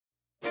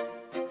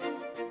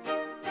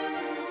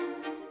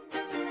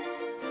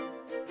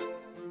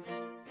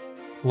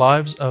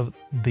Lives of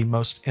the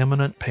Most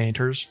Eminent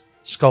Painters,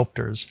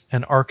 Sculptors,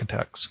 and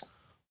Architects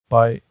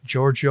by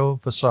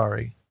Giorgio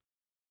Vasari.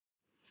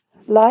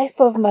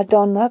 Life of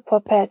Madonna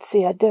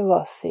Properzia De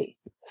Rossi,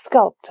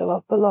 sculptor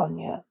of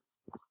Bologna.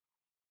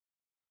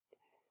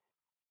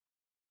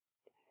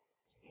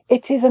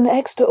 It is an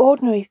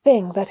extraordinary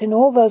thing that in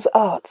all those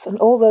arts and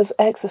all those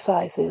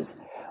exercises,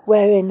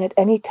 wherein at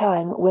any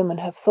time women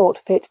have thought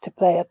fit to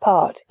play a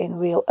part in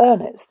real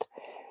earnest,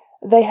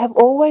 they have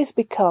always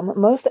become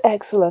most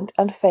excellent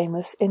and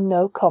famous in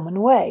no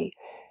common way,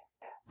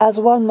 as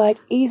one might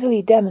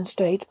easily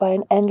demonstrate by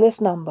an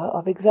endless number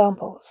of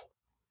examples.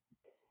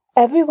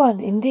 Every one,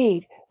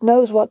 indeed,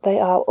 knows what they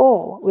are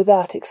all,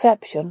 without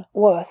exception,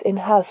 worth in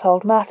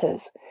household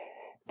matters,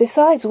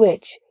 besides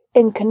which,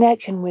 in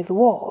connection with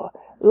war,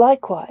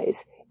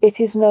 likewise, it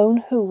is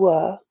known who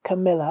were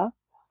Camilla,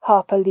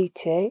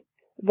 Harpalice,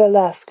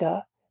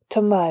 Velasca,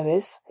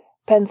 Tomiris,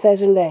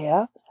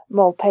 Penthesilea,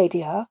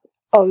 Malpadia,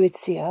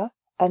 Oritia,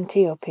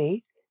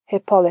 Antiope,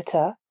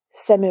 Hippolyta,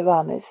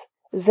 Semiramis,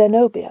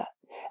 Zenobia,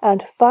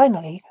 and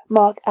finally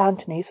Mark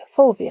Antony's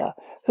Fulvia,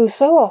 who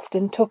so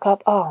often took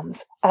up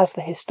arms, as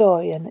the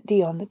historian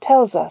Dion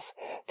tells us,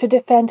 to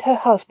defend her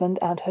husband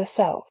and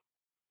herself.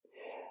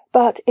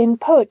 But in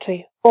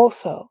poetry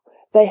also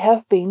they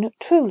have been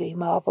truly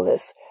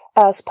marvellous,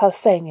 as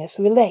Pausanias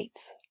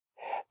relates.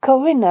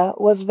 Corinna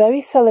was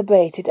very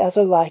celebrated as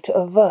a writer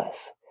of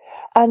verse,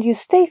 and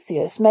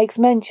Eustathius makes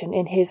mention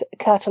in his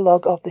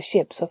Catalogue of the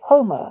Ships of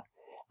Homer,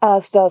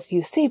 as does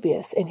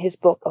Eusebius in his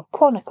Book of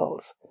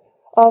Chronicles,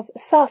 of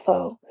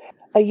Sappho,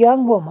 a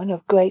young woman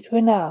of great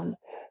renown,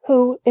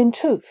 who, in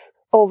truth,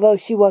 although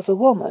she was a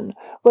woman,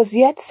 was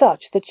yet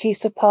such that she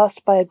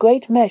surpassed by a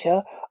great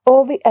measure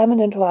all the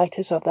eminent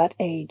writers of that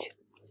age.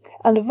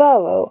 And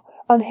Varro,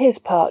 on his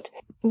part,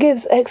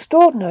 gives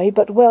extraordinary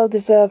but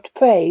well-deserved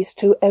praise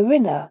to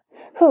Erinna,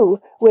 who,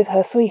 with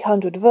her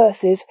 300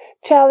 verses,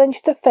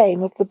 challenged the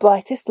fame of the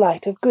brightest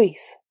light of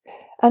Greece,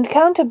 and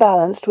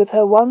counterbalanced with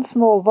her one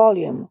small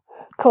volume,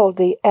 called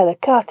the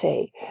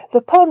Elecate,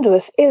 the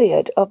ponderous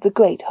Iliad of the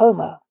great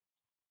Homer.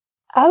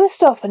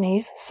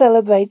 Aristophanes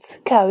celebrates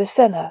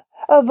Charisena,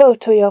 a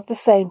votary of the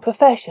same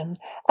profession,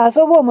 as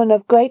a woman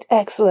of great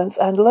excellence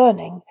and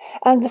learning,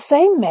 and the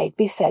same may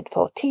be said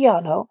for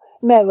Tiano,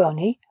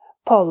 Meroni,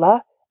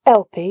 Polla,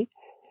 Elpe,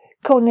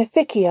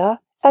 Cornificia,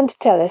 and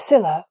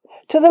Telesilla,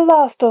 to the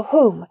last of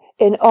whom,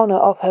 in honour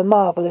of her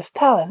marvellous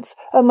talents,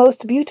 a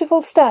most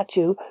beautiful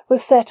statue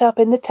was set up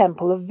in the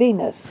temple of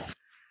Venus.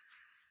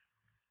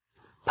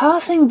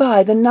 Passing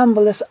by the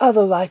numberless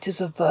other writers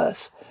of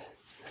verse,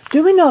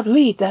 do we not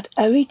read that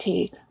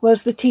Arete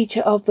was the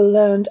teacher of the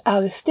learned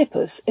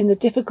Aristippus in the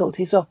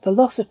difficulties of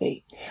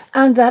philosophy,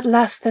 and that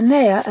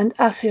Lastheneia and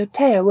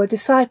Asiotea were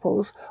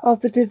disciples of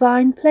the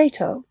divine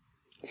Plato?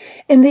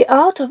 In the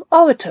art of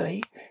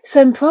oratory,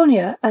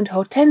 Sempronia and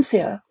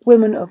Hortensia,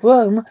 women of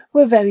Rome,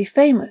 were very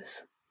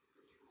famous.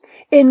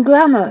 In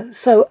grammar,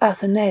 so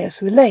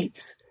Athenaeus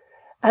relates,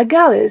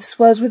 Agallis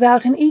was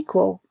without an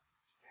equal.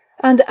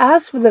 And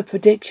as for the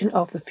prediction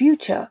of the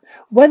future,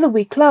 whether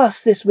we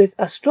class this with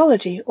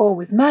astrology or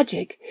with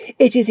magic,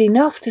 it is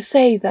enough to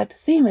say that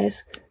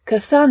Themis,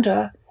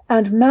 Cassandra,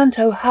 and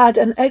Manto had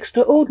an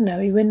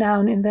extraordinary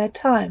renown in their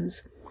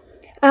times,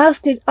 as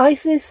did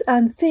Isis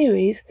and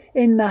Ceres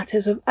in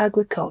matters of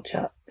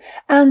agriculture,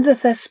 and the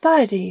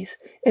Thespiades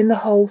in the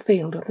whole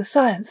field of the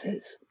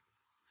sciences.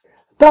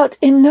 But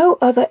in no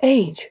other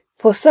age,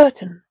 for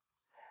certain,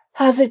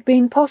 has it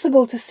been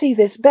possible to see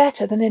this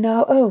better than in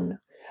our own,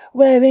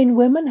 wherein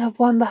women have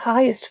won the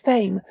highest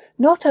fame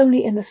not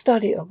only in the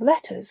study of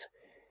letters,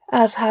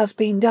 as has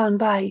been done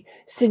by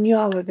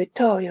Signora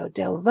Vittorio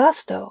del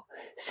Vasto,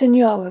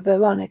 Signora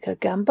Veronica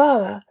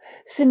Gambara,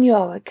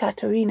 Signora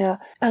Caterina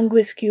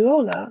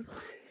Anguisciuola,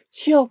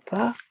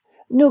 Scioppa,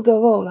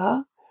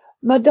 Nugarola,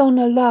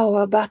 Madonna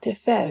Laura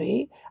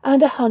Battiferri,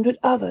 and 100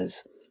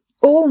 others,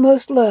 all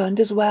most learned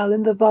as well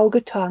in the vulgar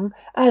tongue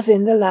as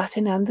in the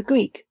Latin and the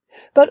Greek,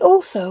 but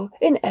also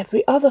in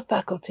every other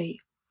faculty.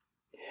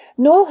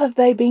 Nor have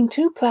they been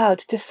too proud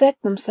to set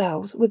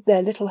themselves with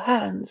their little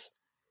hands,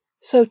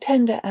 so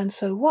tender and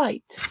so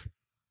white,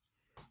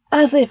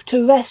 as if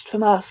to wrest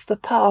from us the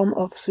palm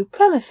of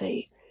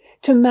supremacy,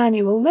 to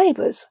manual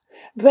labours,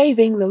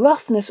 braving the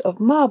roughness of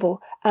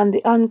marble and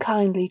the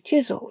unkindly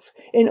chisels,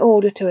 in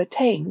order to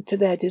attain to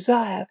their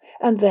desire,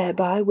 and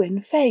thereby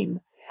win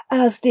fame,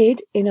 as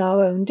did, in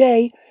our own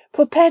day,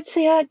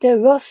 Properzia De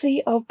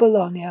Rossi of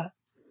Bologna,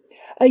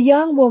 a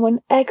young woman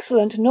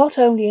excellent not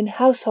only in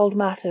household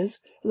matters,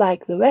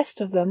 like the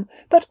rest of them,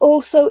 but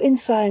also in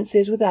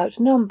sciences without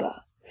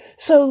number,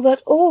 so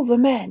that all the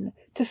men,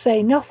 to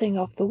say nothing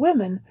of the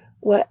women,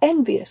 were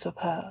envious of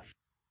her.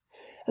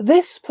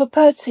 This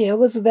Properzia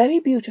was very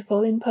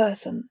beautiful in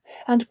person,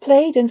 and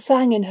played and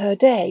sang in her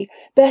day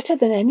better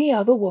than any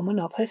other woman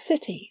of her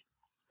city.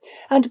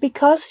 And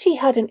because she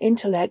had an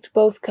intellect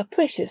both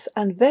capricious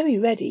and very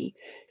ready,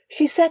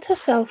 she set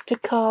herself to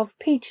carve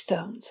peach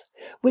stones,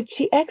 which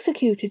she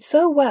executed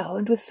so well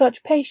and with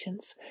such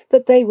patience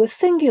that they were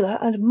singular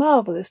and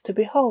marvellous to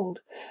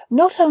behold,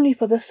 not only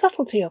for the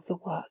subtlety of the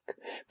work,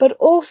 but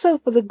also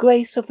for the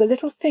grace of the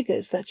little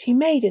figures that she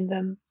made in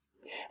them,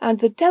 and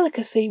the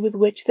delicacy with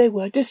which they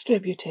were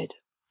distributed.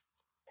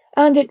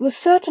 And it was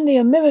certainly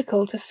a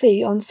miracle to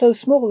see on so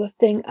small a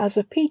thing as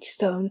a peach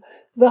stone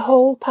the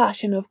whole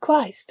Passion of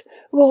Christ,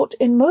 wrought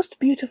in most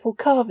beautiful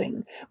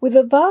carving, with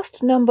a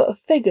vast number of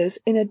figures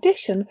in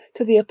addition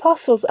to the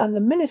apostles and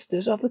the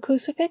ministers of the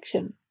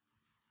crucifixion.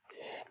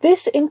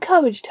 This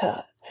encouraged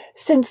her,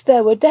 since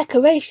there were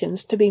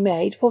decorations to be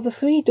made for the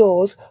 3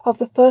 doors of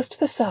the first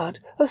façade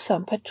of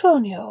San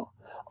Petronio,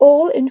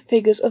 all in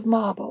figures of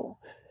marble,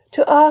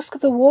 to ask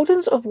the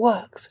wardens of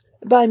works,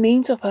 by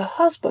means of her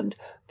husband,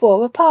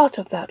 for a part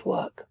of that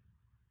work,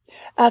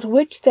 at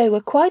which they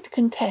were quite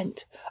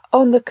content,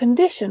 on the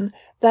condition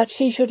that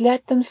she should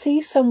let them see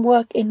some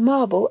work in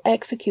marble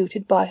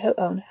executed by her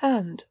own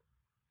hand.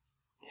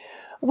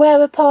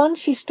 Whereupon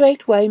she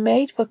straightway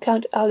made for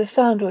Count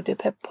Alessandro de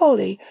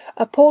Pepoli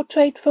a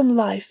portrait from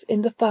life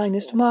in the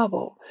finest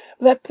marble,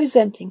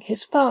 representing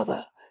his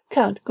father,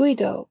 Count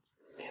Guido,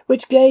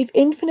 which gave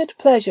infinite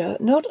pleasure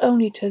not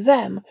only to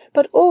them,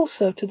 but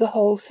also to the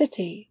whole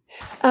city,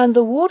 and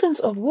the wardens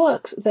of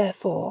works,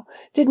 therefore,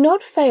 did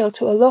not fail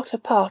to allot a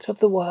part of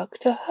the work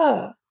to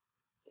her.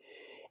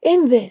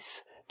 In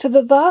this, to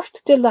the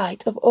vast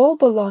delight of all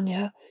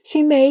Bologna,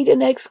 she made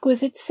an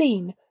exquisite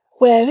scene,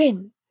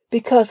 wherein,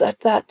 because at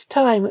that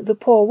time the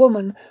poor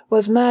woman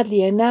was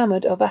madly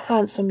enamoured of a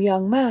handsome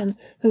young man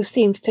who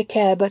seemed to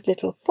care but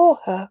little for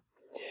her,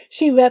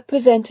 she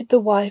represented the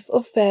wife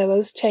of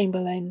Pharaoh's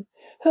chamberlain,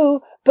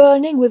 who,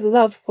 burning with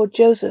love for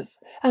Joseph,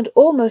 and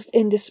almost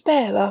in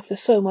despair after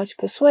so much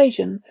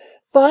persuasion,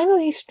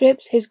 finally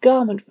strips his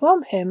garment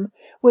from him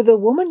with a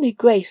womanly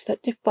grace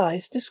that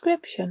defies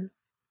description.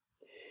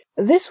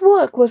 This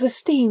work was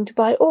esteemed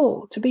by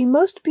all to be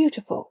most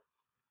beautiful,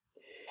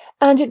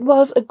 and it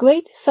was a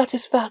great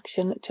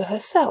satisfaction to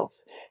herself,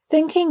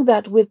 thinking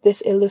that with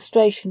this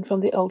illustration from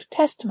the Old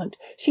Testament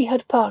she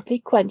had partly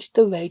quenched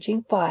the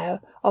raging fire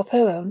of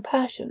her own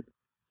passion.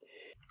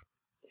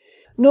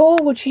 Nor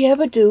would she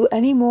ever do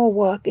any more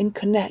work in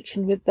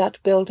connection with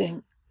that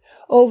building,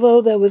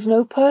 although there was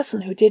no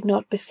person who did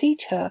not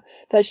beseech her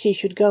that she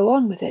should go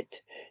on with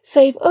it,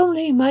 save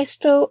only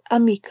Maestro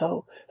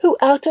Amico, who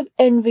out of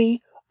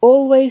envy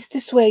always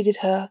dissuaded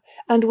her,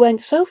 and went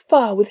so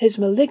far with his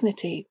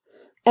malignity,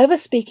 ever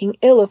speaking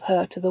ill of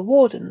her to the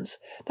wardens,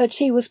 that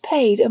she was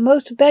paid a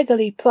most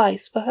beggarly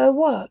price for her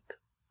work.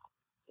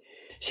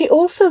 She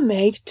also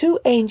made 2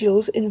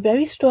 angels in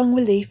very strong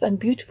relief and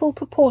beautiful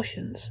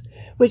proportions,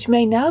 which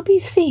may now be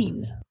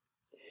seen,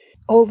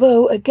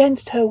 although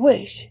against her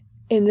wish,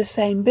 in the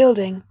same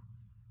building.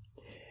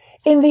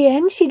 In the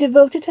end she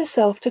devoted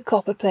herself to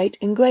copperplate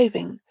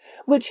engraving,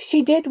 which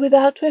she did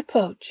without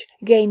reproach,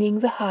 gaining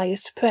the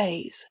highest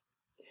praise.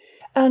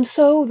 And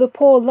so the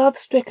poor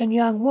love-stricken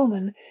young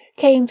woman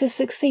came to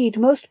succeed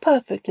most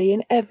perfectly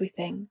in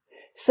everything,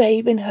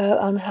 save in her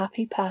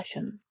unhappy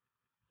passion.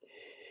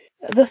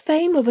 The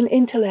fame of an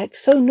intellect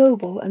so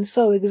noble and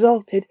so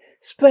exalted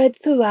spread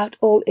throughout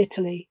all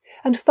Italy,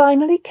 and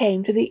finally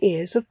came to the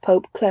ears of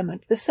Pope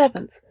Clement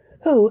VII,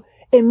 who,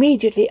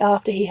 immediately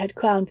after he had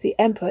crowned the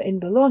emperor in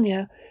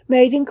Bologna,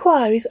 made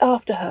inquiries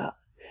after her,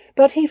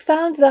 but he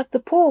found that the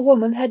poor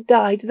woman had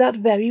died that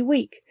very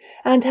week,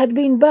 and had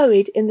been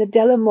buried in the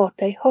Della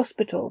Morte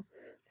hospital,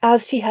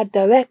 as she had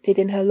directed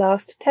in her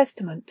last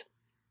testament.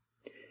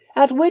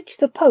 At which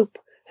the Pope,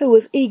 who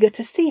was eager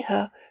to see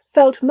her,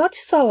 felt much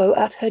sorrow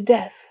at her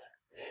death,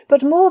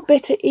 but more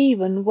bitter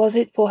even was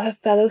it for her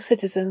fellow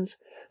citizens,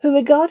 who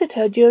regarded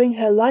her during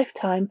her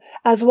lifetime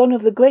as one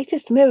of the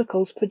greatest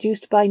miracles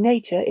produced by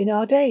nature in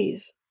our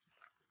days.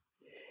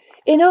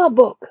 In our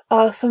book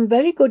are some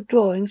very good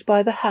drawings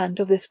by the hand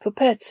of this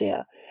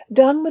Properzia,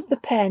 done with the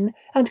pen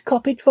and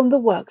copied from the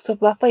works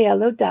of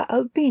Raffaello da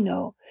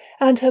Urbino,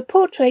 and her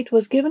portrait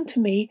was given to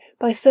me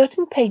by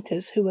certain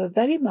painters who were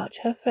very much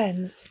her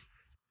friends.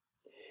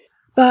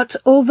 But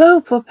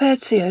although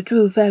Properzia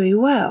drew very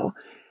well,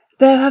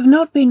 there have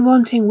not been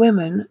wanting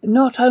women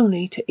not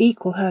only to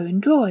equal her in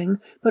drawing,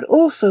 but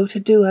also to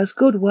do as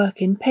good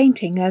work in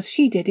painting as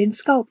she did in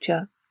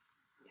sculpture.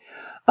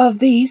 Of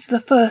these the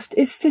first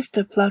is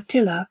Sister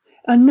Plautilla,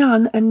 a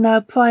nun and now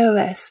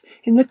prioress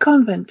in the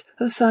convent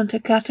of Santa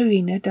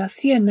Caterina da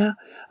Siena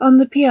on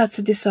the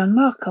Piazza di San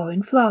Marco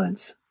in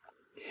Florence.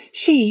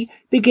 She,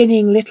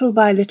 beginning little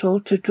by little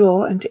to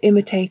draw and to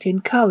imitate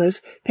in colours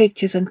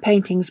pictures and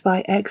paintings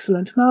by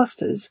excellent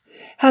masters,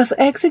 has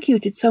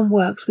executed some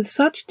works with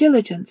such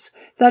diligence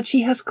that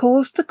she has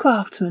caused the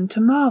craftsmen to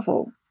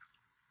marvel.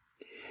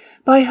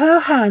 By her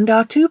hand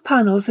are 2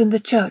 panels in the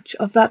church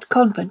of that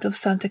convent of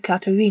Santa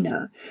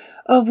Caterina,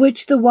 of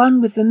which the one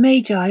with the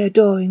Magi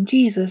adoring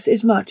Jesus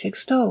is much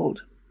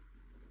extolled.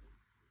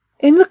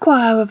 In the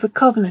choir of the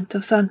convent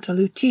of Santa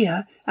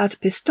Lucia at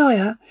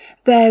Pistoia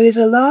there is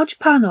a large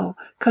panel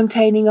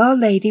containing Our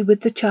Lady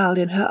with the Child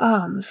in her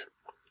arms.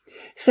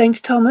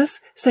 St. Thomas,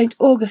 St.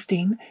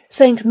 Augustine,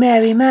 St.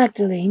 Mary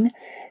Magdalene,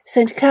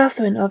 St.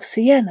 Catherine of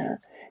Siena,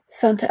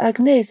 Santa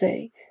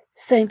Agnese,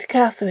 St.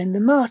 Catherine the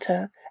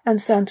Martyr,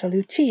 and Santa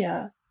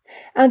Lucia,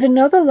 and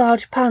another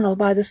large panel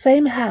by the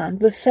same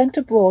hand was sent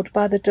abroad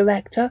by the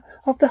director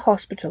of the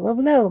Hospital of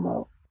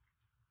Lelmo.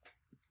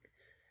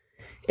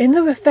 In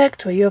the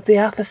refectory of the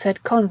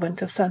aforesaid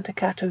convent of Santa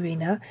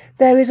Caterina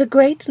there is a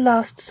great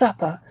Last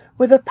Supper,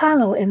 with a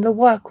panel in the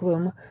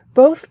workroom,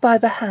 both by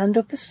the hand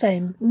of the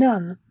same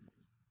nun.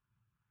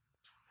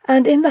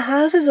 And in the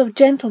houses of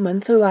gentlemen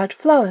throughout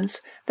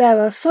Florence there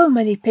are so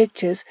many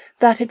pictures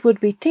that it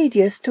would be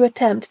tedious to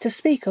attempt to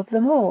speak of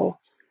them all.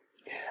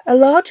 A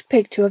large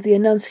picture of the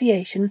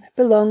Annunciation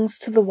belongs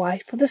to the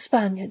wife of the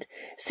Spaniard,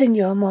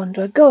 Signor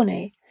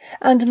Mondragone,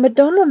 and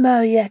Madonna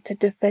Marietta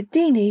de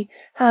Fedini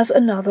has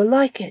another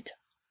like it.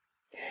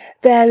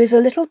 There is a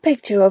little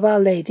picture of Our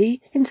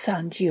Lady in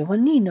San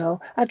Giovannino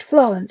at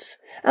Florence,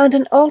 and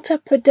an altar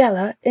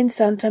predella in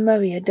Santa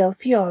Maria del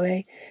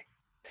Fiore,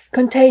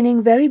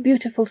 containing very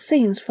beautiful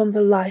scenes from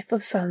the life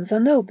of San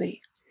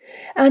Zanobi.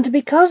 And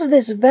because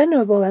this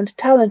venerable and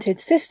talented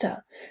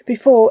sister,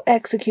 before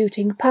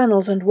executing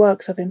panels and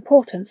works of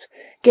importance,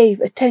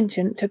 gave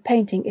attention to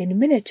painting in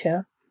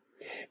miniature,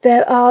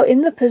 there are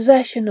in the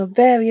possession of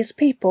various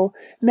people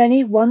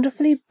many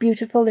wonderfully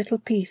beautiful little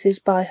pieces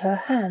by her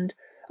hand,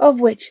 of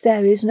which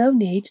there is no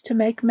need to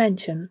make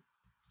mention.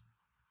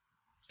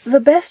 The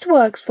best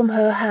works from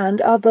her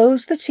hand are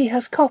those that she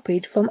has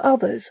copied from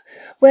others,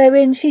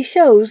 wherein she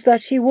shows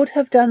that she would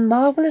have done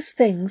marvellous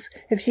things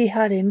if she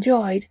had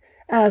enjoyed,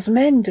 as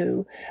men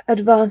do,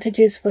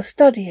 advantages for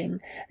studying,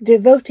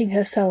 devoting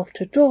herself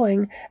to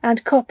drawing,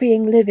 and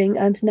copying living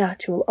and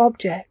natural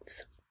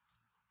objects.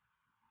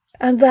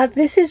 And that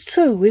this is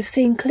true is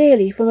seen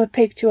clearly from a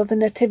picture of the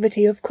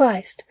Nativity of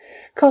Christ,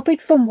 copied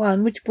from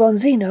one which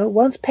Bronzino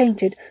once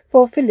painted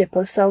for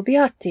Filippo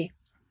Salviati.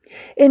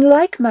 In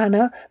like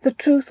manner, the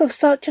truth of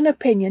such an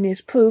opinion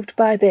is proved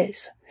by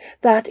this,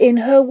 that in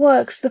her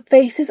works the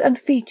faces and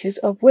features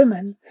of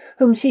women,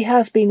 whom she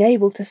has been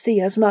able to see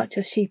as much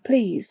as she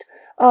pleased,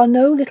 are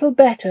no little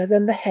better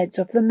than the heads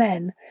of the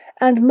men,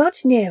 and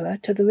much nearer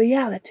to the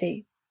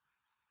reality.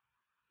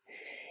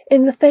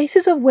 In the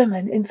faces of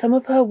women in some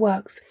of her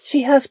works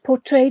she has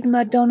portrayed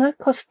Madonna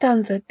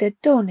Costanza de'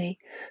 Doni,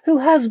 who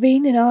has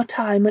been in our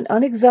time an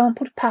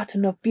unexampled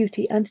pattern of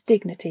beauty and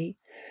dignity,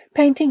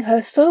 painting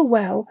her so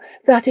well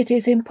that it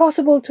is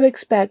impossible to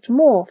expect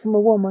more from a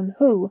woman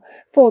who,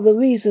 for the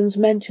reasons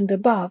mentioned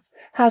above,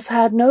 has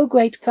had no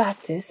great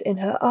practice in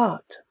her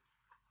art.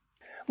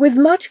 With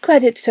much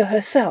credit to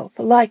herself,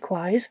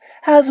 likewise,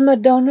 has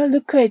Madonna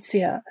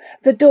Lucrezia,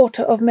 the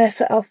daughter of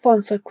Messer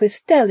Alfonso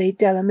Quistelli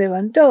della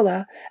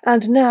Mirandola,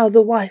 and now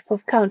the wife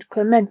of Count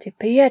Clemente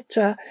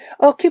Pietra,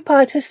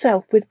 occupied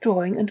herself with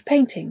drawing and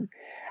painting,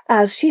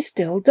 as she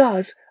still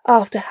does,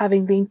 after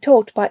having been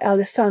taught by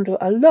Alessandro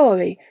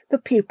Allori, the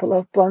pupil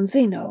of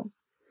Bronzino,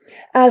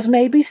 as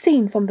may be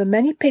seen from the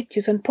many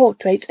pictures and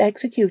portraits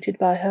executed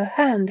by her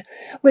hand,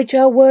 which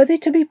are worthy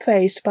to be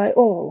praised by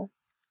all.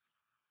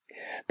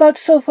 But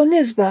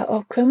Sophonisba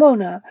of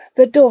Cremona,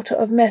 the daughter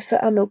of Messer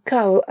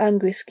Amilcaro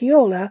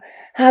Angrisciola,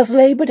 has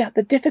laboured at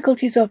the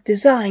difficulties of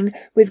design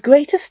with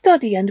greater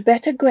study and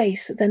better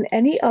grace than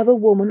any other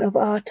woman of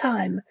our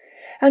time,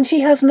 and she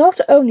has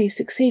not only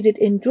succeeded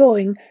in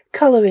drawing,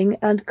 colouring,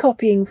 and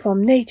copying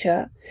from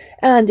nature,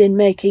 and in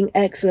making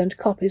excellent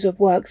copies of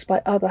works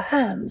by other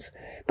hands,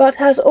 but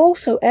has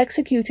also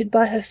executed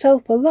by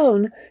herself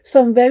alone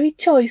some very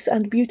choice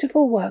and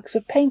beautiful works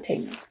of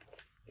painting.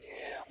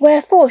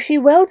 Wherefore she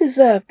well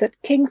deserved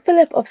that King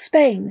Philip of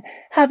Spain,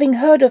 having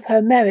heard of her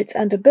merits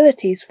and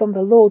abilities from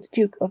the Lord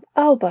Duke of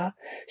Alba,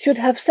 should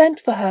have sent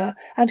for her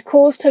and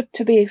caused her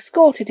to be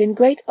escorted in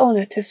great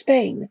honour to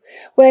Spain,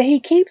 where he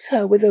keeps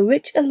her with a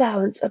rich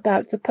allowance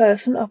about the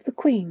person of the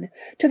Queen,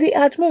 to the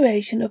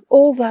admiration of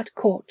all that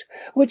court,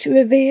 which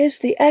reveres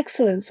the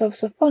excellence of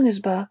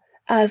Sophonisba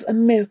as a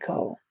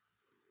miracle.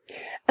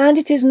 And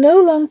it is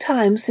no long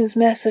time since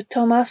Messer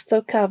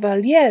Tommaso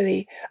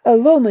Cavalieri, a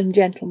Roman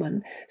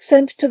gentleman,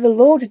 sent to the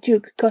Lord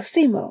Duke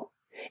Cosimo,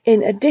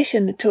 in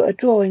addition to a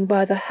drawing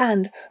by the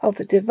hand of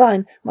the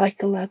divine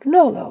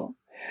Michelagnolo,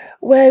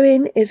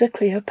 wherein is a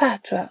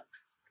Cleopatra,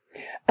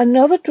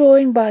 another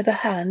drawing by the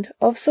hand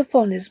of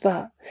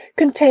Sophonisba,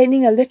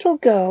 containing a little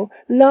girl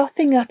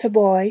laughing at a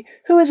boy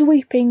who is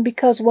weeping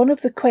because one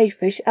of the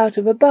crayfish out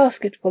of a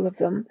basketful of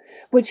them,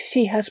 which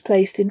she has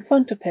placed in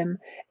front of him,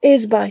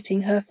 is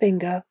biting her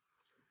finger.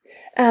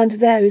 And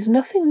there is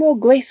nothing more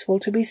graceful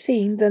to be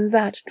seen than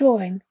that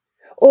drawing,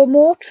 or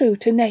more true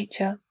to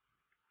nature.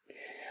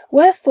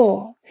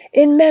 Wherefore,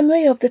 in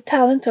memory of the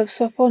talent of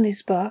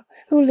Sophonisba,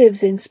 who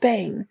lives in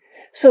Spain,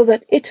 so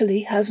that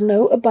Italy has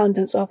no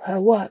abundance of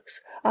her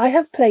works, I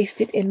have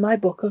placed it in my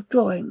book of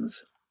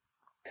drawings.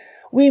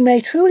 We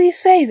may truly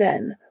say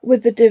then,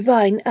 with the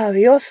divine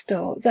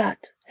Ariosto,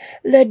 that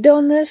le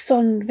donne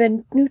son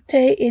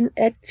venute in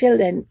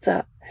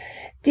eccellenza,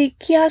 di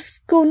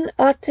ciascun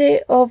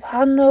arte of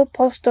hanno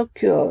posto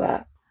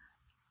cura.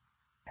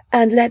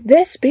 And let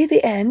this be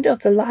the end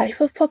of the life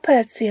of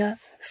Properzia,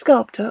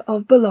 sculptor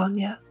of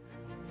Bologna.